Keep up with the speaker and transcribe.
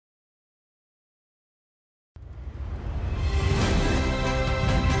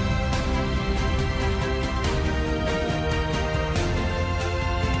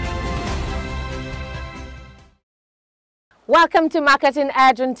Welcome to Marketing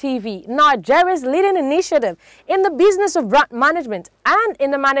Edge on TV, Nigeria's leading initiative in the business of brand management and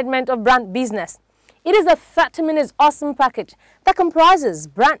in the management of brand business. It is a 30-minute awesome package that comprises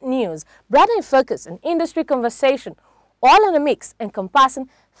brand news, brand in focus, and industry conversation, all in a mix encompassing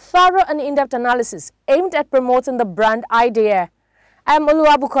thorough and in-depth analysis aimed at promoting the brand idea. I am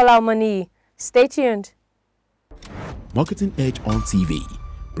Oluwabukola Omani. Stay tuned. Marketing Edge on TV,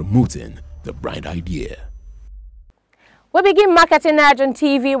 promoting the brand idea. We begin Marketing Edge on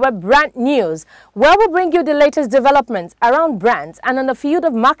TV with brand news, where we bring you the latest developments around brands and in the field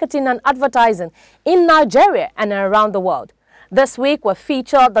of marketing and advertising in Nigeria and around the world. This week we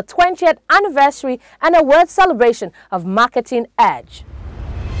feature the 20th anniversary and award celebration of Marketing Edge.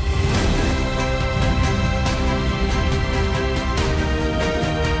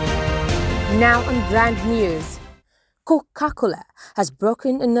 Now on brand news. Coca-Cola has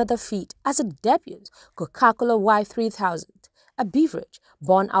broken another feat as it debuts Coca-Cola Y3000, a beverage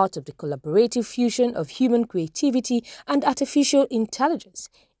born out of the collaborative fusion of human creativity and artificial intelligence,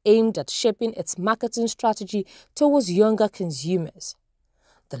 aimed at shaping its marketing strategy towards younger consumers.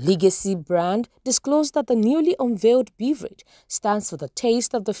 The legacy brand disclosed that the newly unveiled beverage stands for the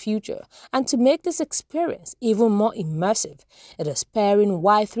taste of the future, and to make this experience even more immersive, it is pairing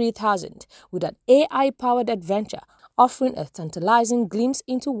Y3000 with an AI-powered adventure, offering a tantalizing glimpse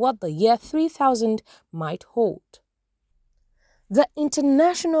into what the year 3000 might hold. The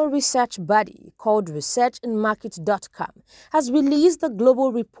international research body called researchandmarket.com has released the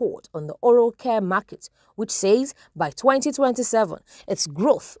global report on the oral care market, which says by 2027, its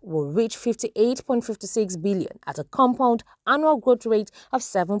growth will reach 58.56 billion at a compound annual growth rate of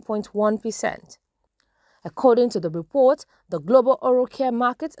 7.1%. According to the report, the global oral care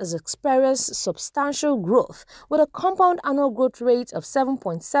market has experienced substantial growth with a compound annual growth rate of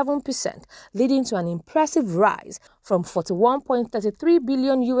 7.7%, leading to an impressive rise from $41.33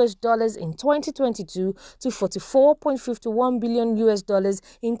 billion in 2022 to $44.51 billion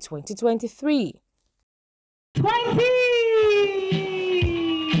in 2023.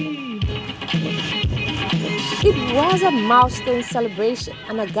 It was a milestone celebration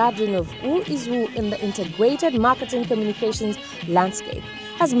and a gathering of who is who in the integrated marketing communications landscape,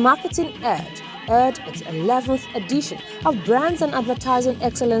 as Marketing Edge aired its 11th edition of Brands and Advertising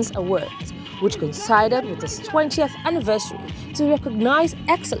Excellence Awards, which coincided with its 20th anniversary to recognize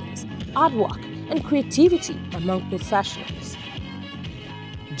excellence, hard work, and creativity among professionals.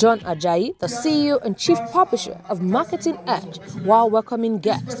 John Ajayi, the CEO and Chief Publisher of Marketing Edge, while welcoming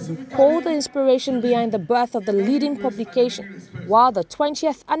guests, recalled the inspiration behind the birth of the leading publication, while the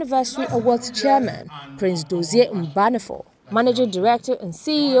 20th Anniversary Awards Chairman, Prince Dozie Mbanefo, Managing Director and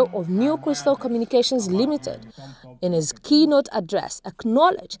CEO of New Crystal Communications Limited, in his keynote address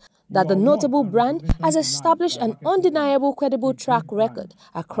acknowledged that the notable brand has established an undeniable credible track record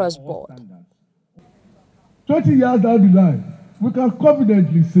across board. 20 years down the line, we can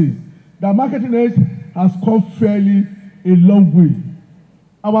confidently say that Marketing Edge has come fairly a long way.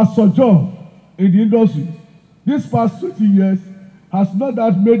 Our sojourn in the industry these past 20 years has not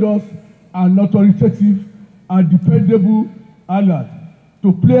that made us an authoritative and dependable ally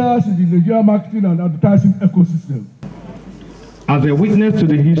to players in the Nigerian marketing and advertising ecosystem. As a witness to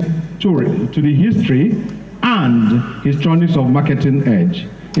the history and histrionics of Marketing Edge,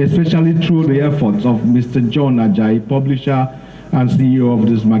 especially through the efforts of Mr. John Ajayi, publisher and CEO of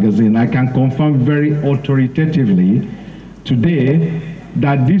this magazine, I can confirm very authoritatively today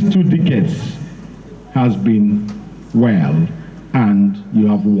that these 2 decades has been well, and you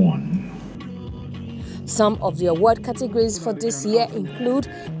have won. Some of the award categories for this year include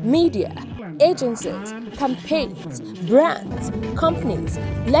media, agencies, campaigns, brands, companies,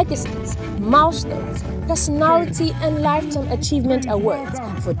 legacies, milestones, personality and lifetime achievement awards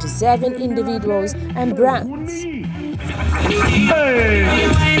for deserving individuals and brands.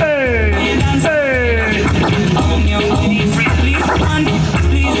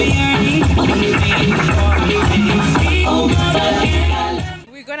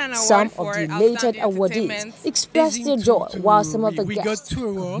 Some of the elated awardees expressed their joy, while some of the guests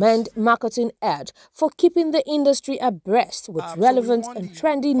commend Marketing Edge for keeping the industry abreast with relevant and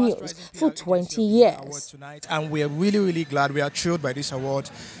trendy news for 20 years. And we are really glad, we are thrilled by this award.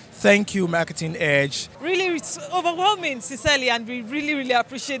 Thank you, Marketing Edge. Really, it's overwhelming, sincerely, and we really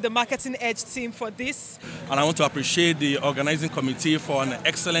appreciate the Marketing Edge team for this. And I want to appreciate the organizing committee for an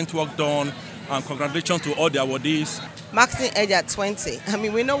excellent work done, and congratulations to all the awardees. Marketing Edge at 20. I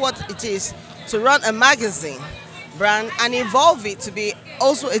mean, we know what it is to run a magazine brand and evolve it to be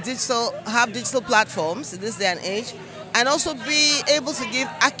also a have digital platforms in this day and age, and also be able to give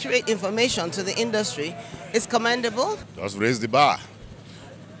accurate information to the industry It's commendable. Just raise the bar,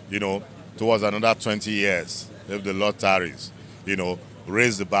 towards another 20 years, if the Lord tarries,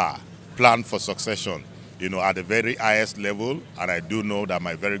 raise the bar, plan for succession, at the very highest level. And I do know that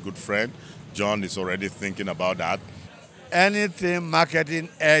my very good friend, John, is already thinking about that. Anything Marketing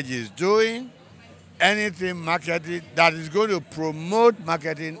Edge is doing, anything marketing that is going to promote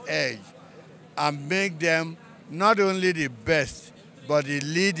Marketing Edge and make them not only the best, but the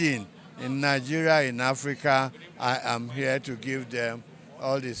leading in Nigeria, in Africa, I am here to give them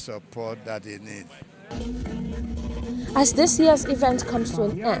all the support that they need. As this year's event comes to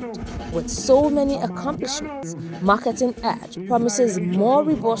an end, with so many accomplishments, Marketing Edge promises more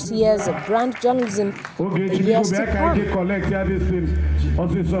robust years of brand journalism in the years to come.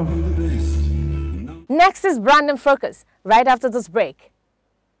 Next is Brand in Focus, right after this break.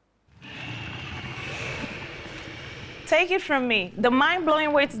 Take it from me, the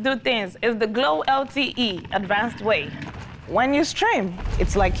mind-blowing way to do things is the Glow LTE advanced way. When you stream,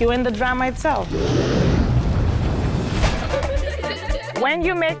 it's like you're in the drama itself. When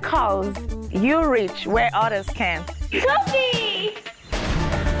you make calls, you reach where others can't. Cookie!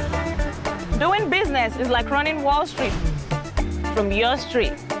 Doing business is like running Wall Street from your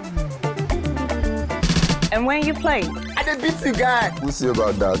street. And when you play, I did beat the guy. We'll see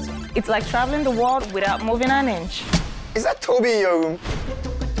about that. It's like traveling the world without moving an inch. Is that Toby in your room?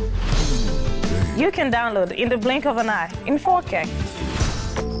 You can download in the blink of an eye in 4K.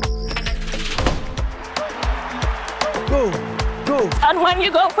 Go. And when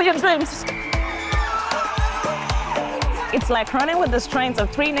you go for your dreams, it's like running with the strength of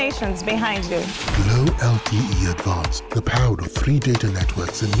 3 nations behind you. Glow LTE Advanced, the power of 3 data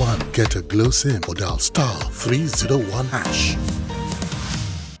networks in one. Get a Glow SIM or dial *301#.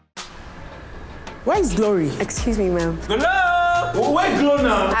 Where is Glory? Excuse me, ma'am. Hello? Where Glow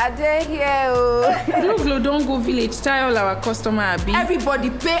now? I dey here. Glow don't go village. Tell all our customer abi.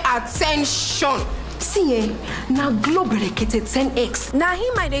 Everybody pay attention. See, now Glow berekete 10x. Now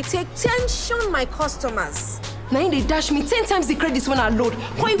him I dey take tension my customers. Now they dash me 10 times the credits when I load.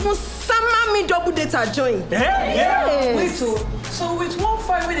 Or even sama me double data join. Yeah. Wait, so with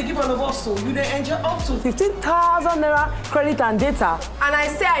 1.5 when they give all of us, so you dey enjoy up to 15,000 naira credit and data. And I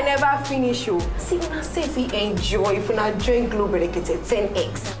say I never finish you. See, when I say if we enjoy, if we not join Glow berekete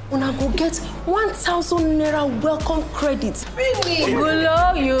 10x, when I go get 1,000 naira welcome credit. Finish.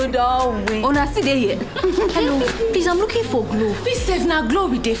 Glow, you don't win. Una see they here. Hello, please, I'm looking for Glow. Please save now Glow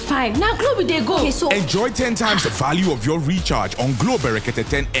we dey fine. Now Glow we dey go. Okay, so enjoy 10 times the value of your recharge on Glow berekete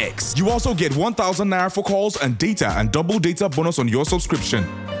 10x. You also get 1,000 naira for calls and data and double data bonus on your subscription.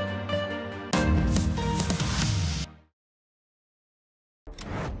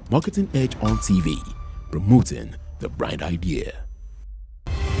 Marketing Edge on TV, promoting the brand idea.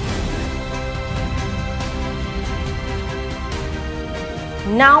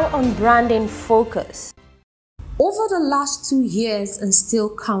 Now on Branding Focus. Over the last 2 years and still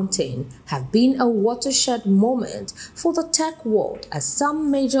counting have been a watershed moment for the tech world as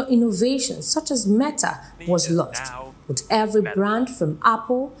some major innovations such as Meta was launched, with every brand from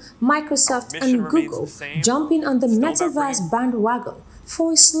Apple, Microsoft and Google jumping on the metaverse bandwagon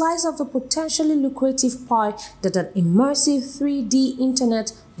for a slice of the potentially lucrative pie that an immersive 3D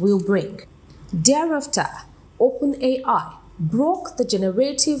internet will bring. Thereafter, OpenAI broke the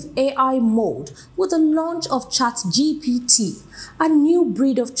generative AI mold with the launch of ChatGPT, a new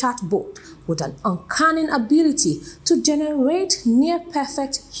breed of chatbot with an uncanny ability to generate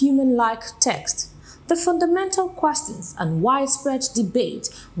near-perfect human-like text. The fundamental questions and widespread debate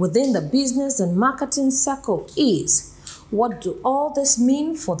within the business and marketing circle is, what do all this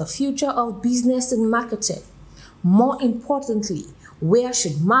mean for the future of business and marketing? More importantly, where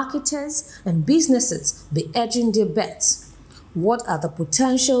should marketers and businesses be edging their bets? What are the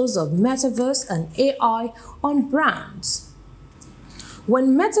potentials of metaverse and AI on brands?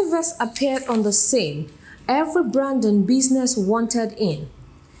 When metaverse appeared on the scene, every brand and business wanted in.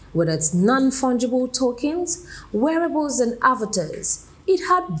 With its non-fungible tokens, wearables and avatars, it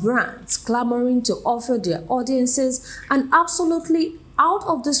had brands clamoring to offer their audiences an absolutely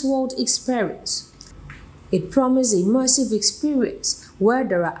out-of-this-world experience. It promised immersive experience where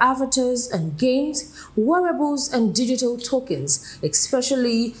there are avatars and games, wearables and digital tokens,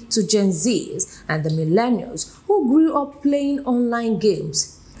 especially to Gen Zs and the millennials who grew up playing online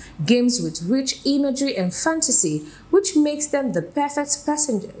games. Games with rich imagery and fantasy, which makes them the perfect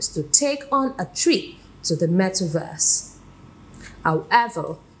passengers to take on a trip to the metaverse.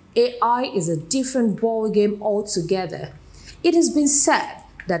 However, AI is a different ballgame altogether. It has been said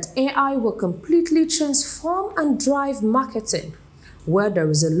that AI will completely transform and drive marketing. Where there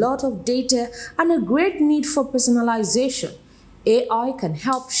is a lot of data and a great need for personalization, AI can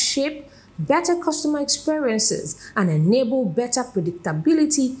help shape better customer experiences and enable better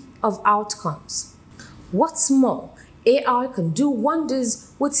predictability of outcomes. What's more, AI can do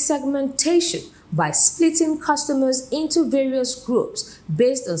wonders with segmentation by splitting customers into various groups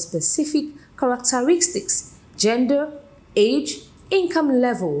based on specific characteristics, gender, age, income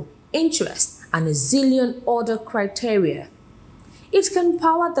level, interest, and a zillion other criteria. It can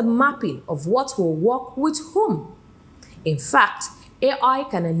power the mapping of what will work with whom. In fact, AI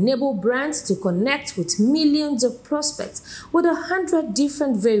can enable brands to connect with millions of prospects with 100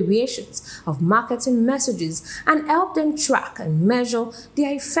 different variations of marketing messages and help them track and measure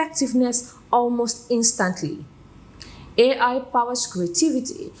their effectiveness almost instantly. AI powers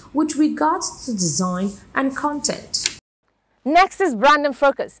creativity with regards to design and content. Next is Brand in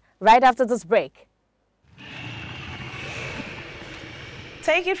Focus, right after this break.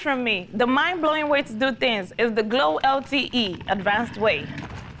 Take it from me, the mind-blowing way to do things is the Glow LTE advanced way.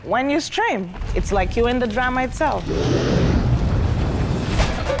 When you stream, it's like you're in the drama itself.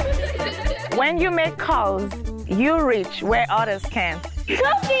 When you make calls, you reach where others can't.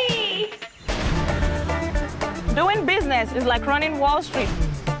 Coffee! Doing business is like running Wall Street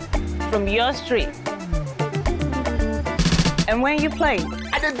from your street. And when you play,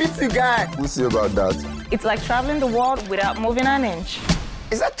 I did beat you guy. We'll see about that. It's like traveling the world without moving an inch.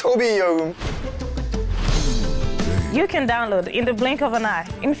 Is that Toby in your room? You can download in the blink of an eye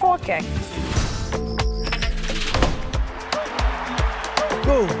in 4K.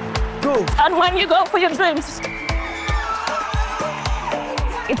 Go. And when you go for your dreams,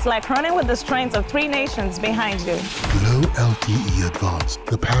 it's like running with the strength of 3 nations behind you. Glow LTE Advanced,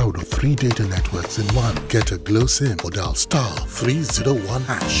 the power of 3 data networks in one. Get a Glow SIM or dial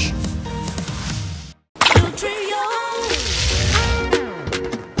 *301#.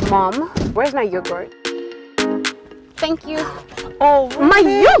 Mom, where's my yogurt? Thank you. Oh, really? My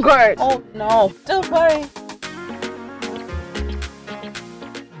yogurt! Oh, no. Don't worry.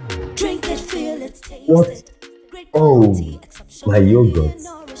 Drink it, feel it, taste What? it. Oh, my yogurt.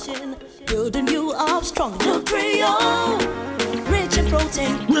 Building you up strong. Nutrio, rich in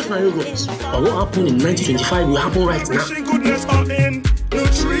protein. Where's my yogurt? But what happened in 1925 will happen right now. Goodness all in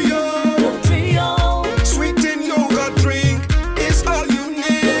Nutrio. Sweeten yogurt drink is all you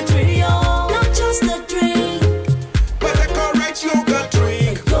need. Nutrio, not just a drink, but the correct yogurt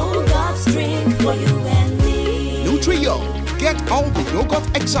drink. The yogurt drink for you and me. Nutrio, get all the yogurt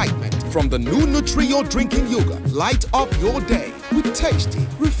excitement from the new Nutrio drinking yogurt. Light up your day with tasty,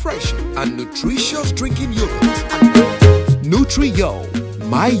 refreshing, and nutritious drinking yogurt. Nutrio,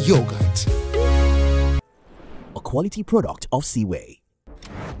 my yogurt. A quality product of Seaway.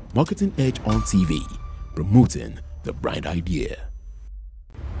 Marketing Edge on TV, promoting the brand idea.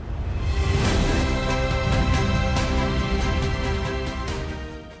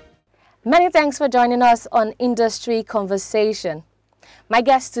 Many thanks for joining us on Industry Conversation. My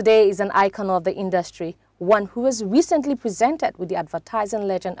guest today is an icon of the industry, one who was recently presented with the Advertising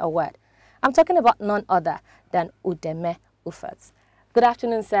Legend Award. I'm talking about none other than Udeme Ufat. Good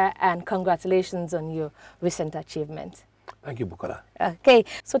afternoon, sir, and congratulations on your recent achievement. Thank you, Bukola. Okay,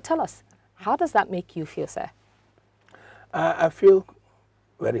 so tell us, how does that make you feel, sir? I feel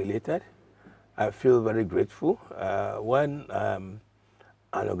very elated. I feel very grateful when an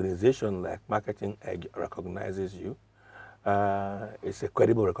organization like Marketing Edge recognizes you. It's a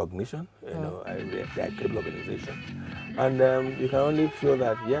credible recognition, you know, they're a credible organization. And you can only feel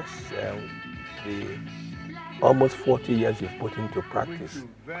that, yes, the almost 40 years you've put into practice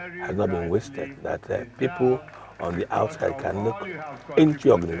has not been wasted, that people on the outside can look into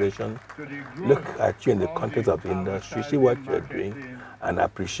your organization, look at you in the context of the industry, see what you're doing, and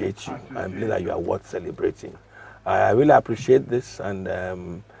appreciate you, and believe that you are worth celebrating. I really appreciate this,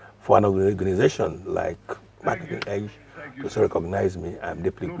 and for an organization like Marketing Edge to recognize me, I'm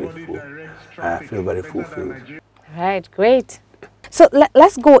deeply grateful. I feel very fulfilled. Right, great. So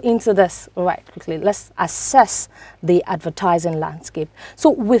let's go into this right quickly. Let's assess the advertising landscape.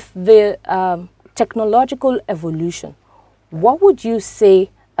 So with the technological evolution, what would you say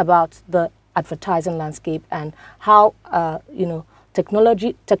about the advertising landscape and how you know,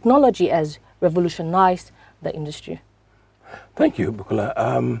 technology has revolutionized the industry? Thank you,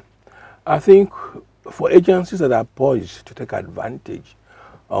 Bukola. I think for agencies that are poised to take advantage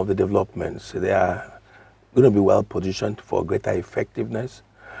of the developments, they are going to be well positioned for greater effectiveness.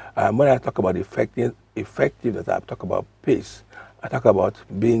 When I talk about effectiveness, I talk about pace. I talk about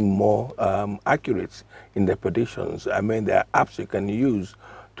being more accurate in the predictions. I mean, there are apps you can use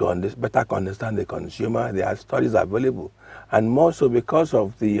to better understand the consumer. There are studies available, and more so because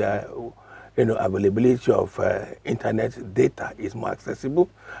of the availability of internet data is more accessible,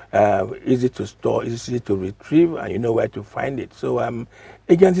 easy to store, easy to retrieve, and you know where to find it. So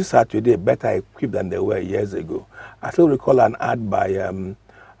agencies are today better equipped than they were years ago. I still recall an ad by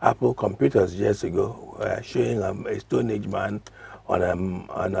Apple Computers years ago showing a Stone Age man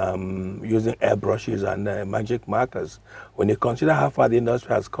on using airbrushes and magic markers. When you consider how far the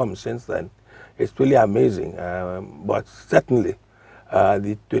industry has come since then, it's really amazing. But certainly,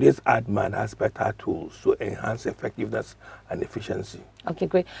 today's ad man has better tools to enhance effectiveness and efficiency. Okay,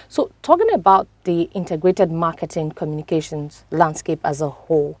 great. So talking about the integrated marketing communications landscape as a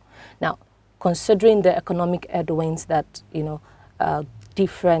whole, now considering the economic headwinds that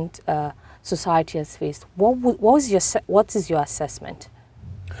different society has faced, what is your assessment?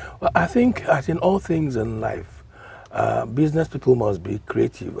 Well, I think, as in all things in life, business people must be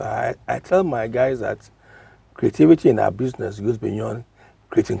creative. I tell my guys that creativity in our business goes beyond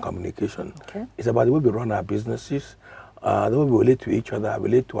creating communication. Okay. It's about the way we run our businesses, the way we relate to each other,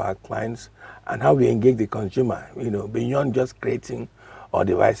 relate to our clients, and how we engage the consumer, beyond just creating or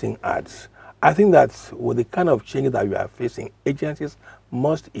devising ads. I think that with the kind of change that we are facing, agencies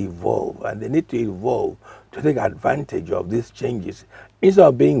must evolve, and they need to evolve to take advantage of these changes. Instead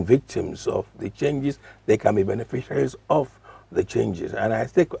of being victims of the changes, they can be beneficiaries of the changes. And I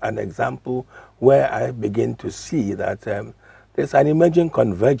take an example where I begin to see that there's an emerging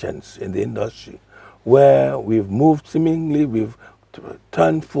convergence in the industry where we've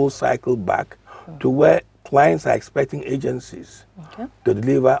turned full cycle back to where clients are expecting agencies to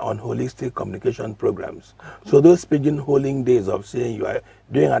deliver on holistic communication programs. So those pigeonholing days of saying you are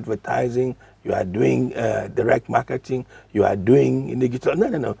doing advertising, you are doing direct marketing, you are doing digital,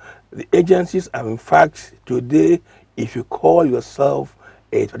 no. The agencies are, in fact, today, if you call yourself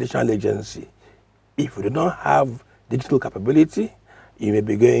a traditional agency, if you do not have digital capability, you may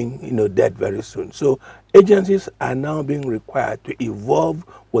be going dead very soon. So agencies are now being required to evolve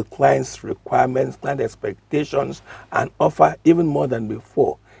with clients' requirements, client expectations, and offer, even more than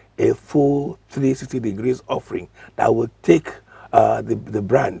before, a full 360 degrees offering that will take the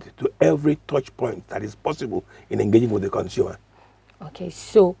brand to every touch point that is possible in engaging with the consumer. Okay,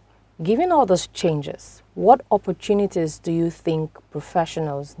 so given all those changes, what opportunities do you think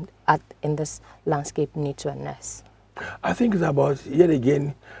professionals in this landscape need to harness? I think it's about, yet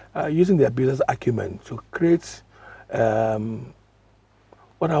again, using their business acumen to create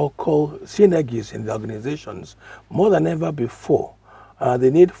what I will call synergies in the organizations. More than ever before, the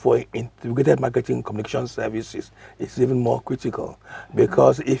need for integrated marketing communication services is even more critical,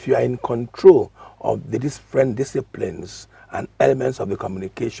 because if you are in control of the different disciplines and elements of the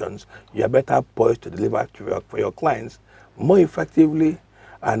communications, you are better poised to deliver for your clients more effectively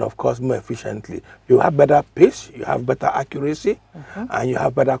and, of course, more efficiently. You have better pace, you have better accuracy, and you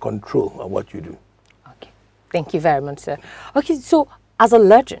have better control of what you do. Okay, thank you very much, sir. Okay, so as a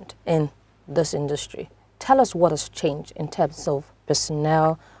legend in this industry, tell us what has changed in terms of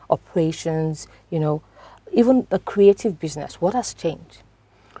personnel, operations, even the creative business. What has changed?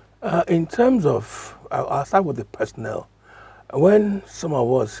 In terms of, I'll start with the personnel. When some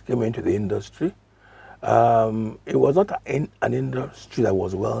of us came into the industry, it was not an industry that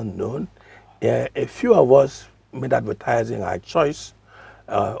was well known. A few of us made advertising our choice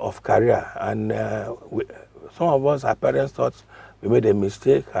of career, and some of us, our parents thought we made a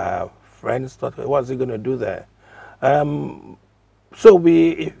mistake. Our friends thought, what's he going to do there? So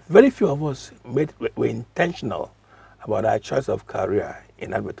very few of us were intentional about our choice of career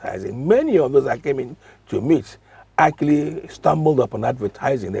in advertising. Many of those I came in to meet actually stumbled upon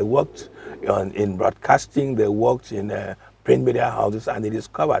advertising. They worked in broadcasting, they worked in print media houses, and they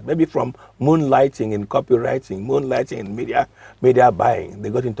discovered, maybe from moonlighting in copywriting, moonlighting in media buying,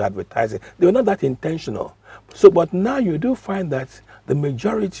 they got into advertising. They were not that intentional. But now you do find that the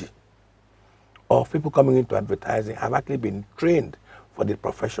majority of people coming into advertising have actually been trained for the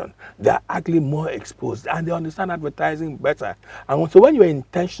profession. They are actually more exposed, and they understand advertising better. And so when you're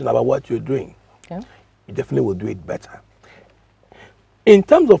intentional about what you're doing, you definitely will do it better. In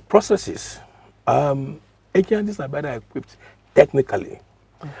terms of processes, agencies are better equipped technically.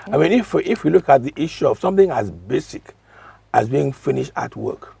 I mean, if we look at the issue of something as basic as being finished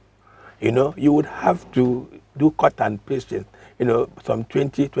artwork, you would have to do cut and pasting, some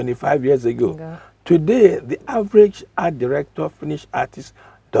 20, 25 years ago. Yeah. Today, the average art director, finished artist,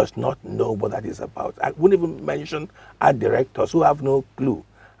 does not know what that is about. I wouldn't even mention art directors who have no clue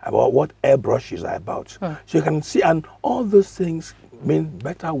about what airbrushes are about. So you can see, and all those things mean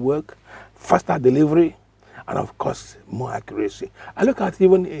better work, faster delivery, and of course, more accuracy. I look at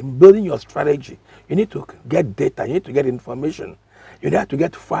even in building your strategy, you need to get data, you need to get information, you need to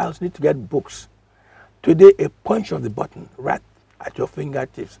get files, you need to get books. Today, a punch of the button right at your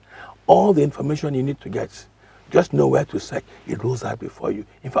fingertips, all the information you need to get, just know where to search, it rolls out before you.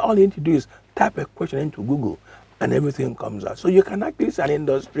 In fact, all you need to do is type a question into Google and everything comes out. So you can actually see an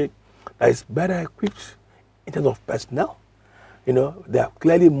industry that is better equipped in terms of personnel. You know, they are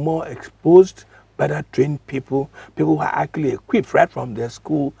clearly more exposed, better trained people, people who are actually equipped right from their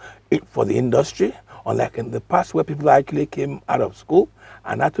school for the industry, unlike in the past where people actually came out of school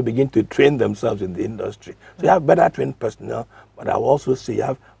and had to begin to train themselves in the industry. So you have better trained personnel, but I will also say you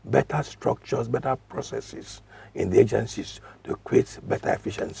have better structures, better processes in the agencies to create better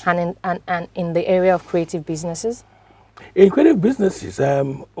efficiency. And in the area of creative businesses? In creative businesses,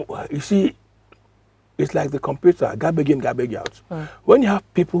 you see, it's like the computer, garbage in, garbage out. When you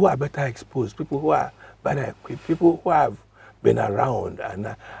have people who are better exposed, people who are better equipped, people who have been around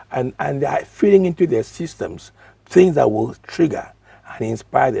and they are feeding into their systems things that will trigger and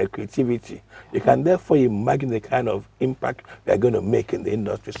inspire their creativity, you can therefore imagine the kind of impact they're going to make in the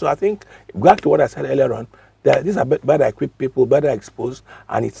industry. So I think, back to what I said earlier on, that these are better equipped people, better exposed,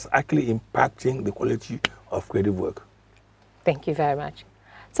 and it's actually impacting the quality of creative work. Thank you very much.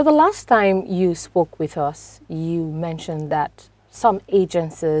 So the last time you spoke with us, you mentioned that some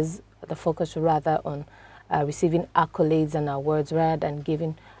agencies, the focus was rather on receiving accolades and awards rather than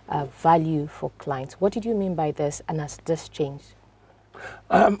giving value for clients. What did you mean by this, and has this changed?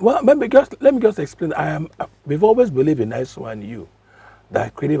 Well, let me just explain. We've always believed in S1U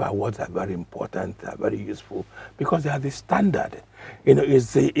that creative awards are very important, are very useful, because they are the standard. You know,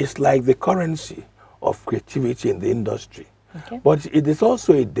 it's like the currency of creativity in the industry. Okay. But it is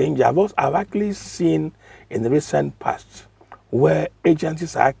also a danger. I've actually seen in the recent past where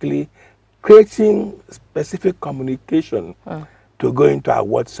agencies are actually creating specific communication to go into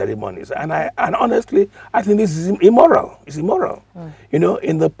award ceremonies. And honestly, I think this is immoral. It's immoral. You know,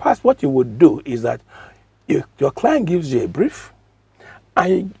 in the past, what you would do is that your client gives you a brief,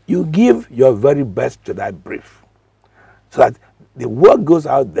 and you give your very best to that brief, so that the work goes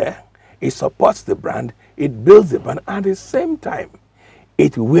out there, it supports the brand, it builds the brand, and at the same time,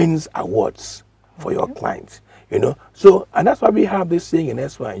 it wins awards for your clients. You know, so, and that's why we have this saying in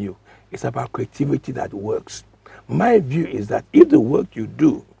S1U, it's about creativity that works. My view is that if the work you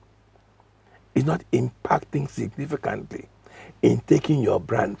do is not impacting significantly in taking your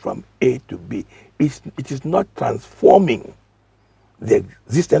brand from A to B, it is not transforming the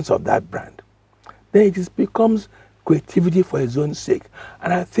existence of that brand, then it just becomes creativity for its own sake.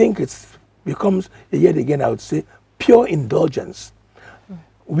 And I think it becomes, yet again, I would say, pure indulgence.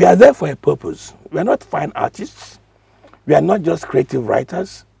 We are there for a purpose. We are not fine artists. We are not just creative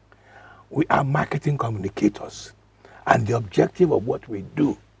writers. We are marketing communicators. And the objective of what we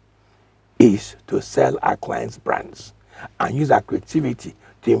do is to sell our clients' brands and use our creativity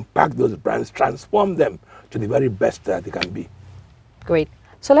to impact those brands, transform them to the very best that they can be. Great.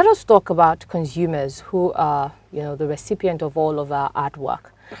 So let us talk about consumers who are, you know, the recipient of all of our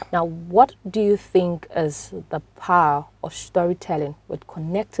artwork. Now, what do you think is the power of storytelling with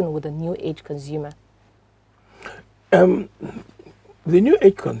connecting with the new age consumer? The new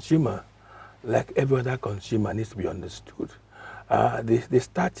age consumer, like every other consumer, needs to be understood. The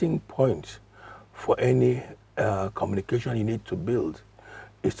starting point for any communication you need to build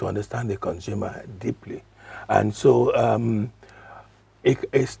is to understand the consumer deeply. And so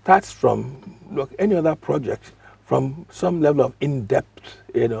it starts from, look, any other project, from some level of in-depth,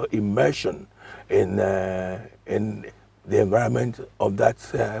 you know, immersion in the environment of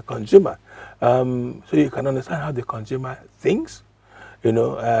that consumer. So you can understand how the consumer thinks, you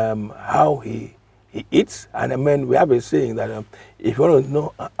know, how he eats. And I mean, we have a saying that if you want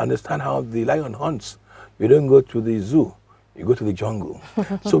to understand how the lion hunts, you don't go to the zoo, you go to the jungle.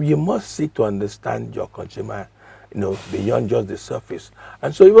 So you must seek to understand your consumer, you know, beyond just the surface.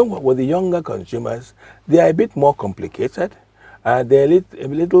 And so even with the younger consumers, they are a bit more complicated. They're a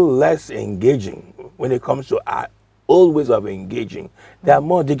little less engaging when it comes to our old ways of engaging. They are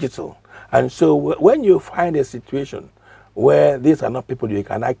more digital. And so when you find a situation where these are not people you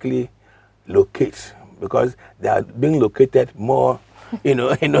can actually locate, because they are being located more, in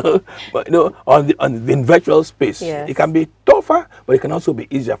virtual space. Yes. It can be tougher, but it can also be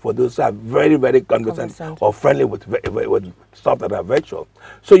easier for those who are very, very conversant or friendly with stuff that are virtual.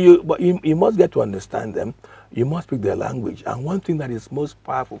 So you must get to understand them. You must speak their language. And one thing that is most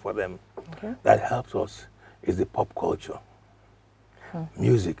powerful for them, that helps us, is the pop culture.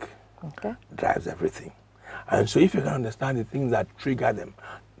 Music drives everything. And so if you can understand the things that trigger them,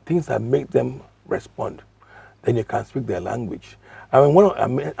 things that make them respond, then you can speak their language.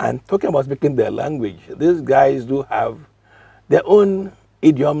 And talking about speaking their language, these guys do have their own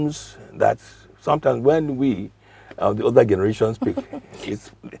idioms that sometimes when we, the older generation, speak,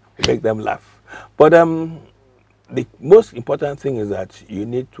 it makes them laugh. But the most important thing is that you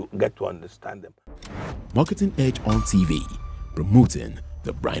need to get to understand them. Marketing Edge on TV, promoting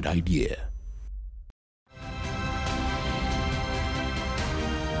the brand idea.